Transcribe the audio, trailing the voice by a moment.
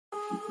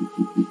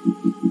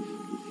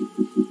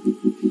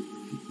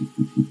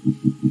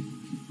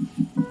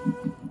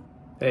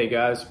Hey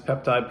guys,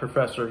 Peptide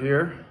Professor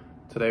here.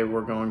 Today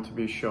we're going to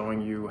be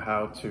showing you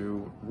how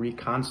to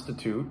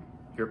reconstitute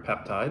your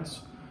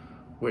peptides,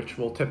 which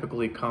will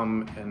typically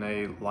come in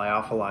a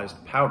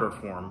lyophilized powder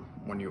form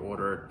when you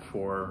order it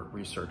for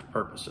research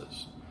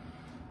purposes.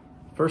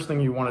 First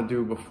thing you want to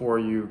do before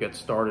you get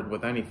started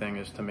with anything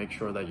is to make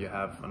sure that you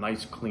have a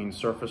nice clean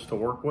surface to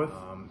work with.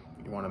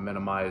 You want to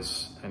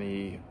minimize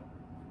any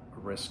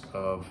risk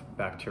of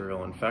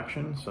bacterial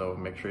infection, so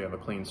make sure you have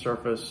a clean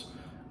surface,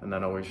 and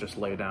then always just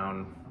lay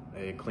down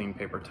a clean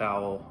paper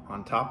towel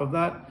on top of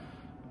that,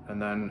 and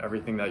then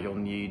everything that you'll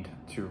need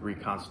to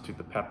reconstitute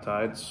the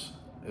peptides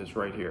is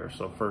right here.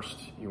 So first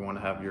you want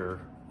to have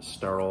your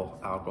sterile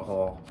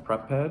alcohol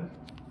prep pad,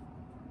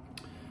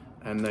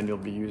 and then you'll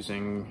be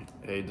using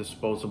a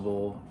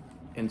disposable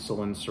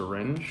insulin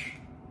syringe,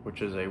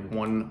 which is a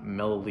 1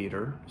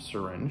 milliliter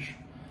syringe,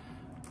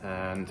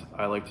 and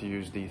I like to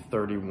use the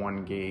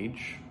 31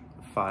 gauge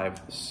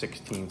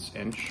 5/16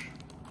 inch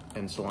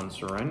insulin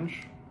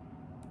syringe.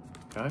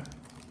 Okay,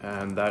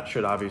 and that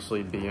should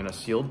obviously be in a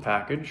sealed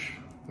package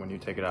when you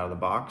take it out of the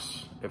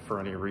box. If for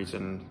any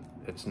reason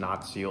it's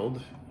not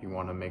sealed, you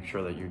want to make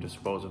sure that you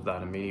dispose of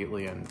that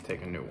immediately and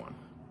take a new one.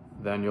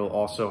 Then you'll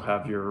also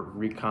have your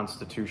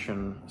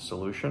reconstitution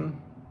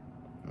solution.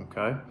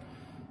 Okay,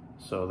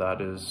 so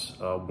that is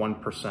a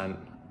 1%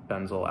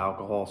 benzyl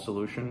alcohol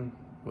solution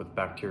with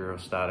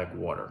bacteriostatic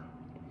water.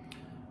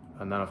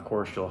 And then of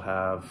course you'll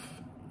have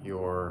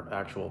your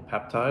actual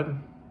peptide,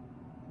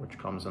 which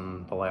comes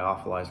in the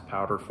lyophilized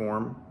powder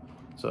form.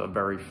 It's a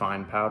very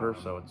fine powder,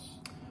 so it's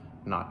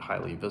not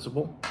highly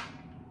visible.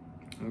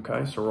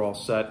 Okay, so we're all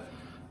set,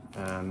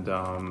 and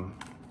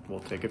we'll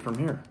take it from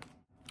here.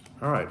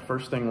 All right,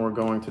 first thing we're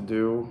going to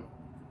do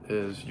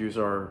is use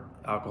our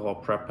alcohol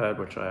prep pad,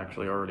 which I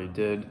actually already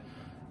did,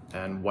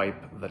 and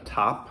wipe the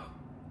top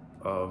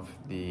of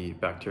the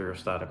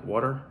bacteriostatic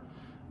water.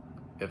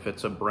 If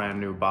it's a brand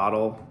new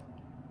bottle,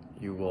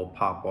 you will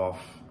pop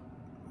off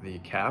the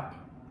cap,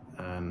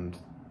 and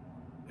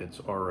it's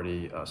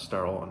already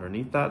sterile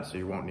underneath that, so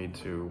you won't need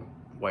to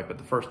wipe it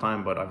the first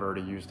time, but I've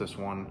already used this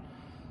one,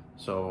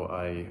 so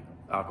I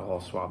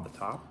alcohol swab the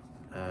top.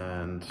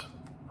 And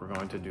we're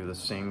going to do the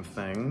same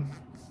thing.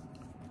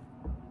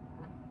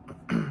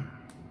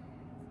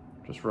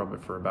 Just rub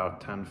it for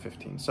about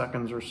 10-15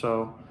 seconds or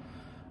so.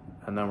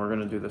 And then we're going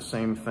to do the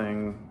same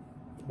thing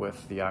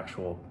with the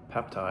actual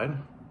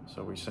peptide.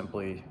 So we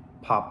simply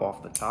pop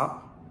off the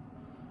top,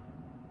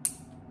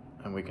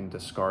 and we can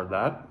discard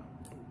that.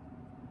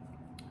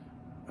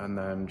 And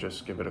then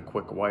just give it a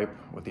quick wipe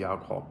with the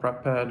alcohol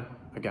prep pad.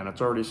 Again,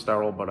 it's already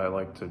sterile, but I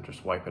like to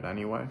just wipe it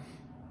anyway.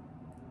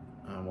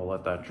 And we'll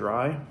let that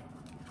dry.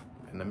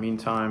 In the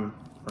meantime,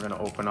 we're going to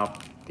open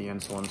up the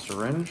insulin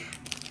syringe.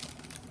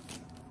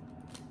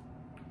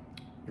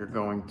 You're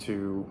going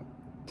to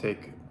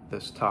take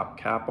this top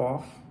cap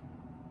off.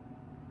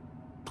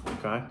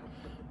 Okay.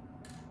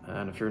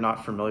 And if you're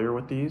not familiar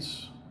with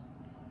these,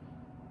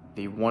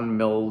 the 1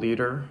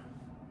 milliliter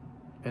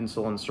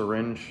insulin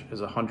syringe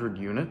is 100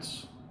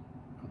 units.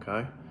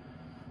 Okay,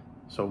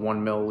 so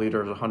 1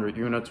 milliliter is 100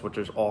 units, which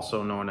is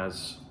also known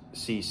as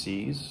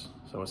cc's.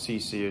 So a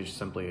cc is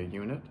simply a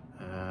unit.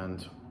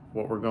 And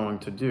what we're going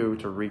to do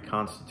to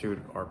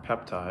reconstitute our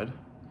peptide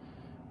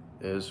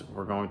is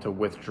we're going to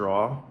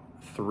withdraw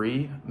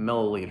 3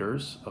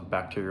 milliliters of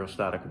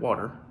bacteriostatic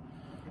water.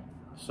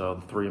 So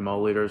the 3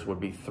 milliliters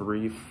would be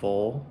 3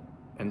 full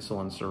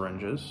insulin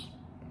syringes,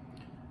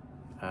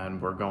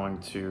 and we're going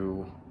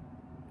to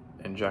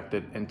inject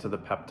it into the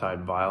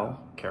peptide vial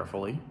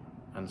carefully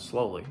and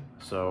slowly.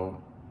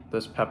 So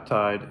this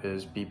peptide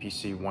is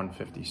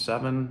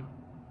BPC-157.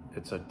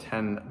 It's a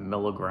 10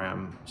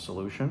 milligram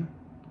solution.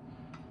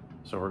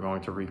 So we're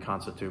going to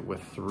reconstitute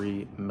with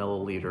 3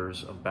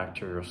 milliliters of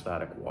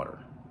bacteriostatic water.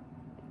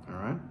 All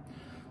right.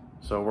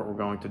 So what we're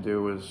going to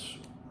do is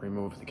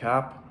remove the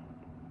cap,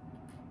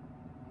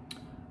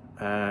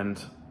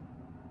 and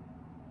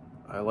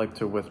I like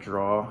to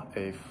withdraw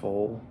a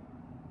full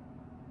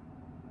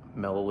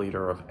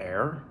milliliter of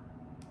air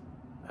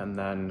and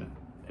then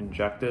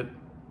inject it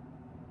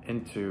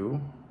into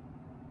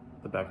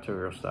the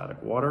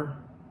bacteriostatic water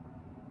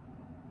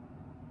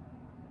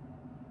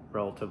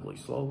relatively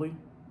slowly,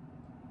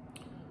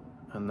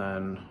 and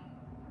then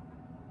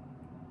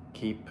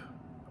keep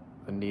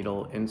the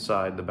needle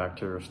inside the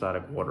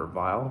bacteriostatic water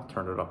vial,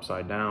 turn it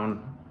upside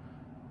down,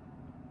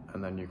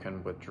 and then you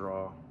can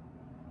withdraw.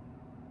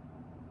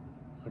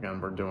 Again,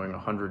 we're doing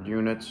 100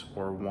 units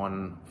or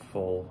 1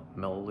 full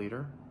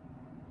milliliter.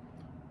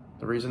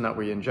 The reason that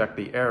we inject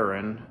the air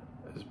in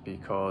is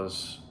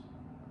because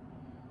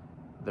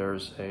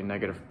there's a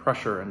negative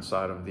pressure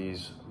inside of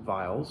these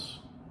vials,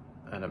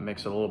 and it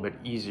makes it a little bit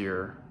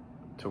easier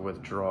to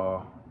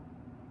withdraw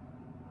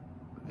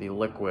the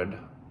liquid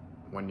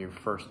when you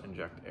first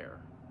inject air.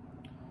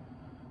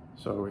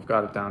 So we've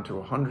got it down to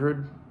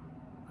 100,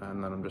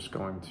 and then I'm just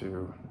going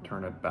to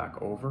turn it back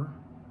over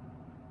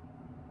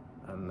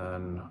and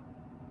then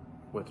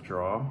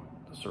withdraw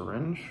the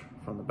syringe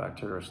from the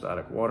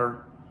bacteriostatic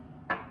water.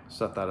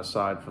 Set that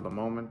aside for the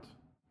moment.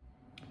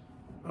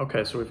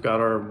 Okay, so we've got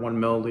our 1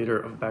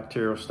 milliliter of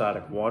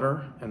bacteriostatic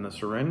water in the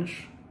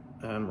syringe,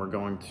 and we're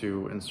going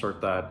to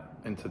insert that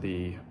into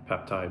the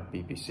peptide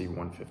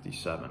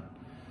BPC-157.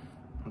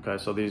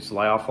 Okay, so these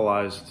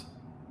lyophilized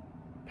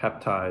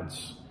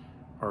peptides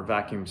are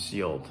vacuum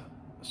sealed.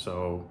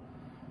 So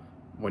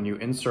when you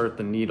insert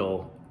the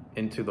needle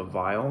into the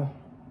vial,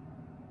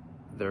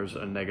 there's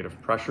a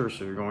negative pressure,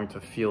 so you're going to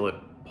feel it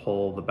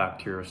pull the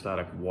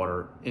bacteriostatic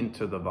water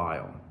into the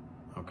vial,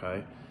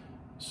 okay?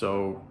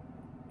 So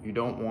you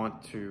don't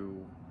want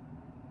to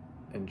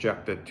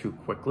inject it too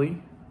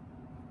quickly.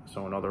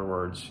 So in other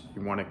words,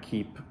 you want to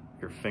keep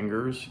your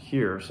fingers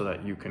here so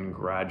that you can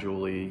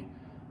gradually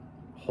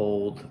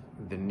hold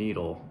the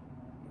needle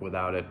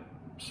without it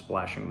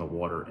splashing the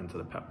water into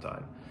the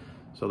peptide.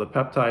 So the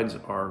peptides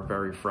are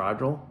very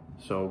fragile.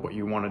 So what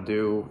you want to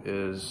do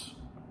is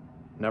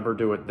never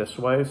do it this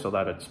way so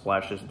that it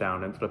splashes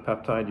down into the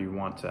peptide. You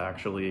want to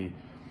actually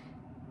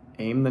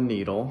aim the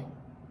needle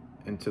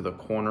into the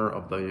corner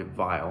of the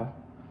vial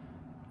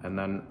and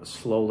then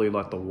slowly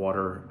let the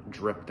water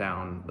drip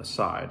down the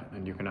side.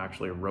 And you can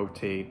actually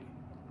rotate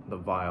the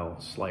vial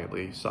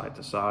slightly side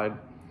to side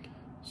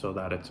so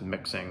that it's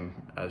mixing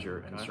as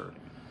you're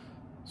inserting.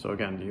 So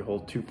again, you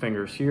hold 2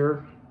 fingers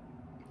here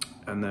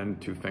and then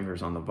 2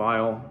 fingers on the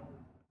vial.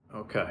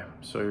 Okay,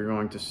 so you're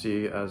going to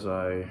see as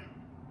I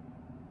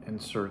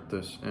insert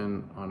this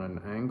in on an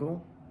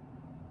angle,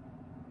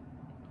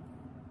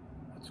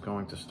 it's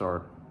going to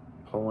start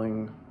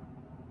pulling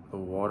the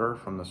water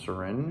from the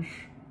syringe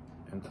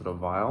into the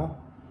vial,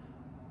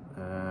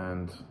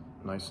 and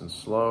nice and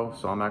slow.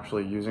 So I'm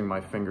actually using my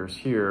fingers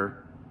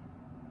here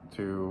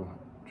to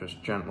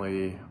just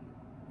gently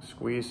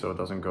squeeze so it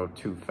doesn't go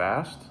too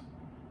fast,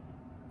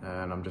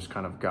 and I'm just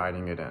kind of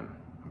guiding it in,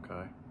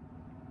 okay?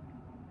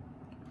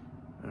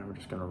 And we're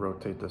just gonna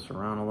rotate this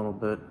around a little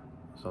bit.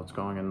 So it's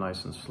going in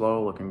nice and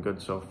slow, looking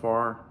good so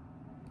far,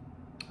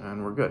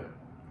 and we're good.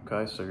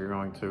 Okay, so you're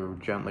going to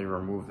gently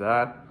remove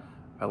that.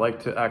 I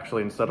like to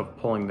actually, instead of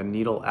pulling the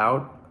needle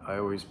out, I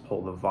always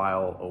pull the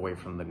vial away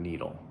from the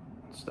needle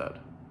instead,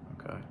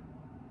 okay?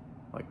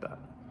 Like that.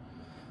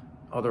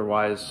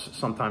 Otherwise,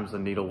 sometimes the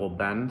needle will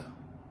bend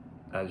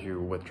as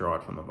you withdraw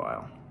it from the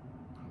vial,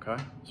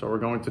 okay? So we're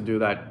going to do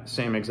that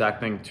same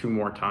exact thing 2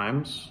 more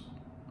times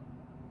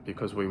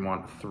because we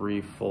want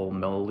 3 full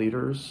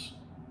milliliters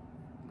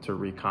to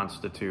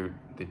reconstitute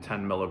the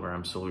 10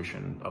 milligram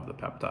solution of the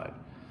peptide.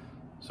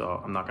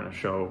 So I'm not gonna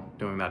show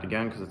doing that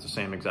again because it's the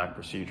same exact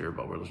procedure,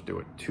 but we'll just do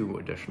it 2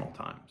 additional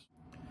times.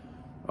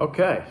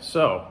 Okay,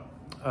 so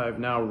I've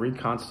now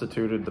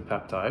reconstituted the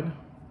peptide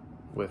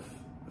with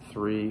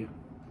 3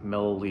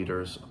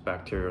 milliliters of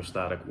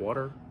bacteriostatic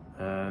water.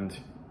 And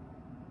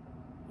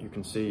you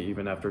can see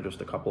even after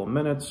just a couple of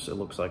minutes, it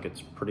looks like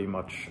it's pretty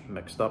much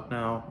mixed up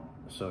now.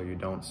 So you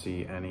don't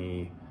see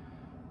any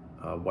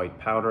white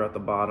powder at the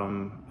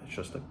bottom. It's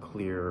just a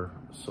clear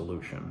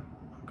solution.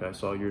 Okay,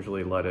 so I'll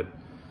usually let it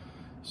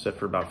sit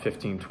for about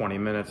 15-20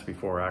 minutes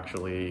before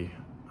actually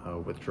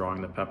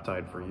withdrawing the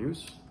peptide for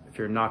use. If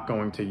you're not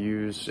going to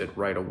use it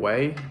right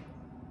away,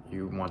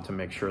 you want to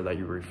make sure that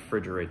you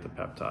refrigerate the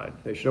peptide.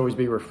 They should always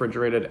be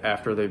refrigerated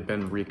after they've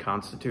been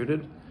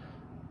reconstituted.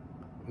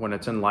 When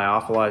it's in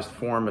lyophilized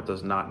form, it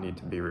does not need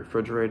to be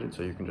refrigerated,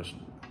 so you can just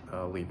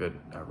leave it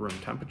at room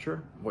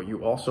temperature. What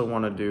you also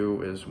want to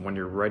do is when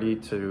you're ready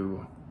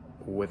to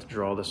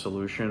withdraw the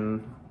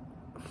solution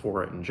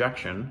for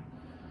injection,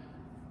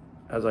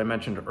 as I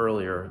mentioned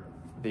earlier,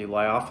 the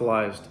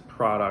lyophilized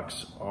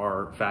products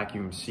are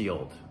vacuum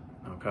sealed.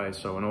 Okay,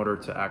 so in order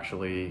to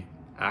actually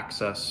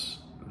access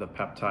the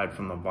peptide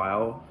from the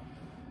vial,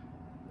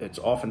 it's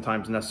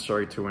oftentimes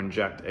necessary to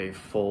inject a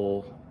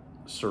full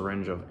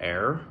syringe of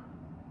air,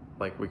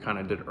 like we kind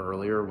of did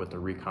earlier with the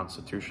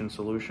Reconstitution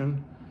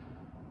solution.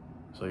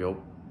 So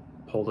you'll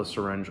pull the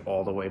syringe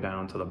all the way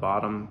down to the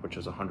bottom, which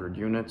is 100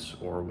 units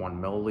or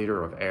 1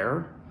 milliliter of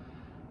air,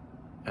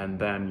 and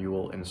then you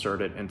will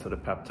insert it into the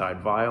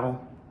peptide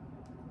vial,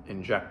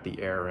 inject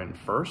the air in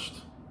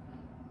first,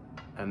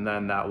 and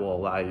then that will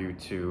allow you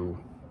to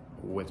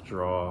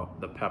withdraw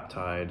the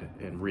peptide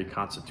in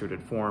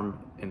reconstituted form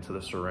into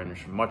the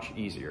syringe much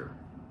easier.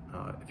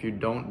 If you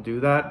don't do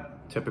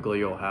that, typically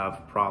you'll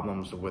have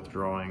problems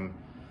withdrawing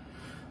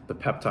the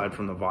peptide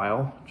from the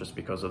vial just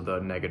because of the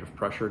negative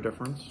pressure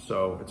difference.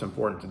 So it's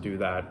important to do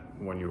that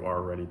when you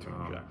are ready to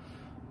inject.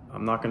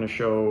 I'm not going to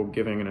show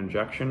giving an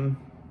injection,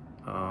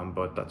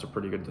 but that's a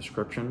pretty good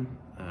description,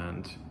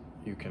 and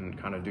you can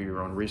kind of do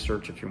your own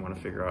research if you want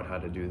to figure out how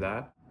to do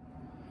that.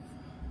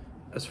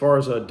 As far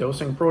as a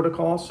dosing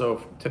protocol,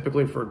 so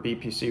typically for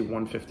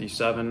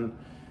BPC-157,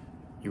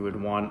 you would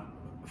want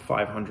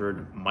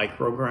 500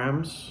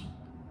 micrograms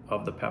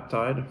of the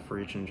peptide for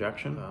each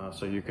injection.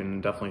 So you can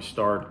definitely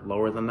start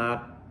lower than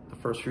that the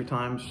first few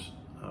times,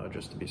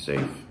 just to be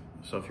safe.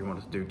 So if you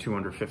wanted to do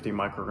 250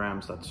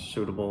 micrograms, that's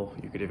suitable.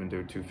 You could even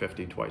do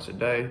 250 twice a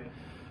day.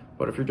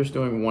 But if you're just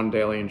doing one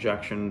daily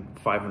injection,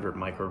 500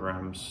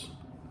 micrograms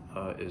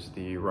is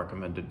the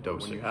recommended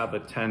dosage. When you have a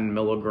 10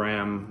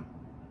 milligram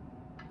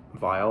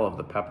vial of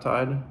the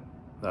peptide,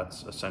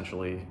 that's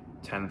essentially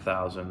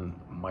 10,000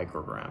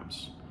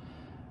 micrograms.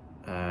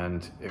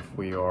 And if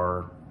we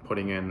are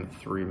putting in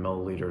 3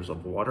 milliliters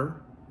of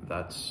water,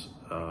 that's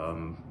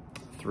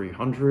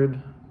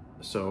 300.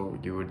 So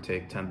you would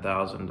take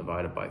 10,000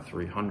 divided by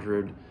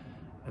 300,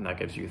 and that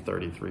gives you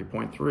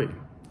 33.3.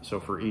 So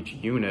for each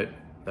unit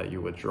that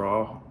you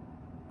withdraw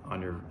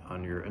on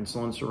your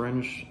insulin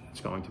syringe, it's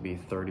going to be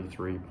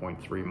 33.3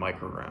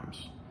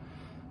 micrograms.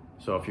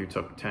 So if you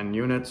took 10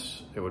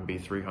 units, it would be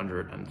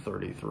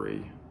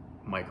 333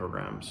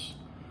 micrograms.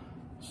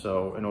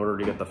 So in order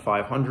to get the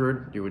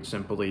 500, you would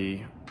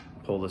simply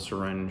pull the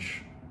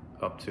syringe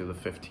up to the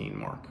 15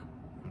 mark,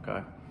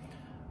 okay?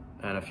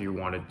 And if you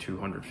wanted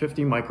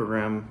 250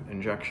 microgram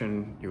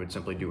injection, you would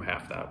simply do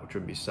half that, which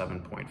would be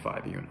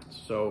 7.5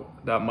 units. So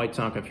that might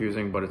sound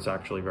confusing, but it's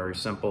actually very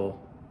simple.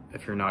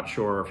 If you're not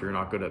sure, if you're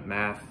not good at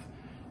math,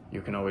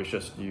 you can always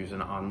just use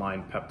an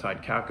online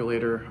peptide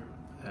calculator,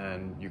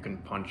 and you can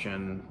punch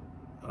in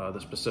the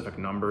specific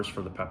numbers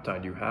for the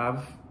peptide you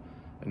have.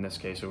 In this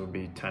case, it would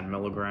be 10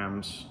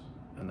 milligrams.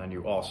 And then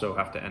you also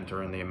have to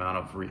enter in the amount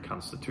of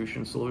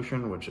Reconstitution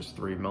solution, which is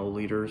 3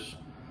 milliliters.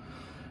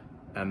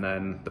 And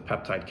then the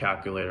peptide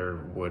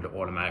calculator would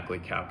automatically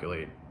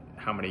calculate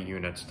how many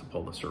units to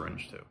pull the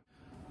syringe to.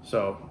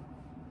 So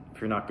if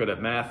you're not good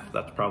at math,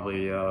 that's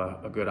probably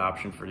a good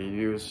option for you to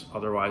use.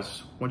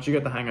 Otherwise, once you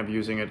get the hang of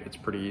using it, it's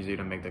pretty easy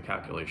to make the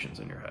calculations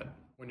in your head.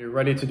 When you're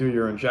ready to do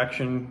your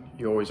injection,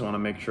 you always want to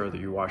make sure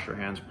that you wash your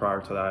hands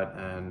prior to that,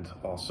 and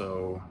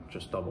also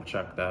just double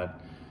check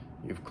that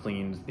you've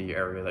cleaned the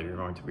area that you're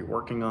going to be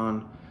working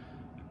on.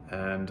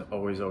 And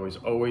always, always,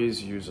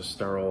 always use a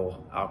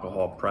sterile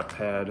alcohol prep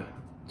pad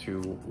to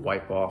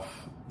wipe off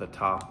the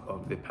top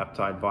of the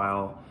peptide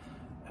vial,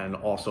 and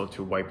also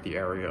to wipe the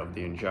area of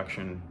the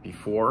injection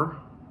before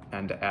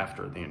and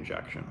after the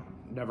injection.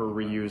 Never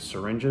reuse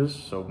syringes,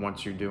 so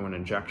once you do an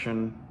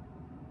injection,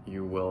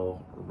 you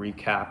will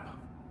recap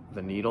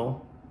the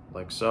needle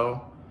like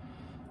so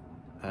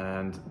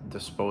and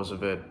dispose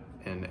of it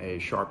in a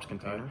sharps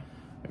container.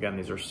 Again,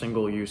 these are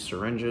single-use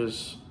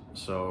syringes,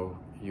 so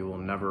you will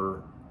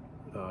never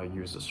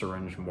use the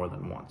syringe more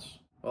than once.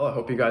 Well, I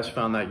hope you guys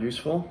found that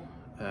useful,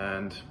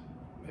 and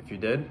if you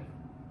did,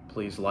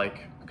 please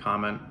like,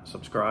 comment,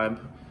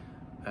 subscribe,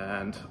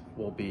 and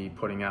we'll be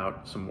putting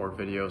out some more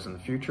videos in the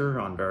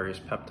future on various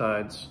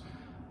peptides.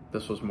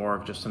 This was more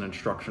of just an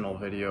instructional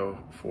video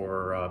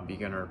for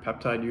beginner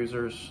peptide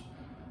users,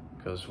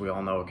 because we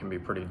all know it can be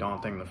pretty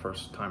daunting the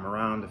first time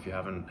around if you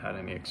haven't had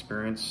any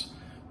experience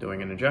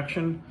doing an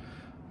injection.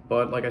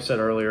 But like I said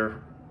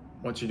earlier,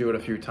 once you do it a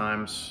few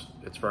times,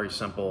 it's very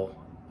simple,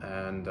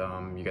 and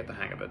you get the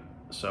hang of it.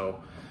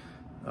 So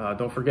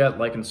don't forget,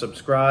 like and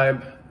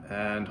subscribe,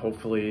 and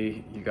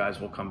hopefully you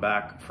guys will come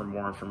back for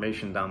more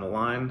information down the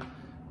line,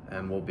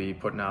 and we'll be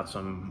putting out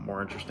some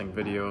more interesting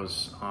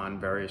videos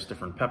on various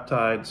different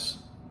peptides,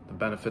 the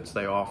benefits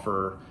they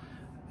offer,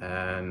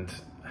 and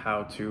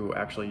how to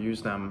actually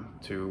use them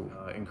to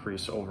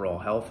increase overall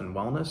health and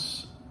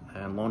wellness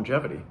and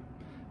longevity.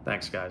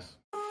 Thanks, guys.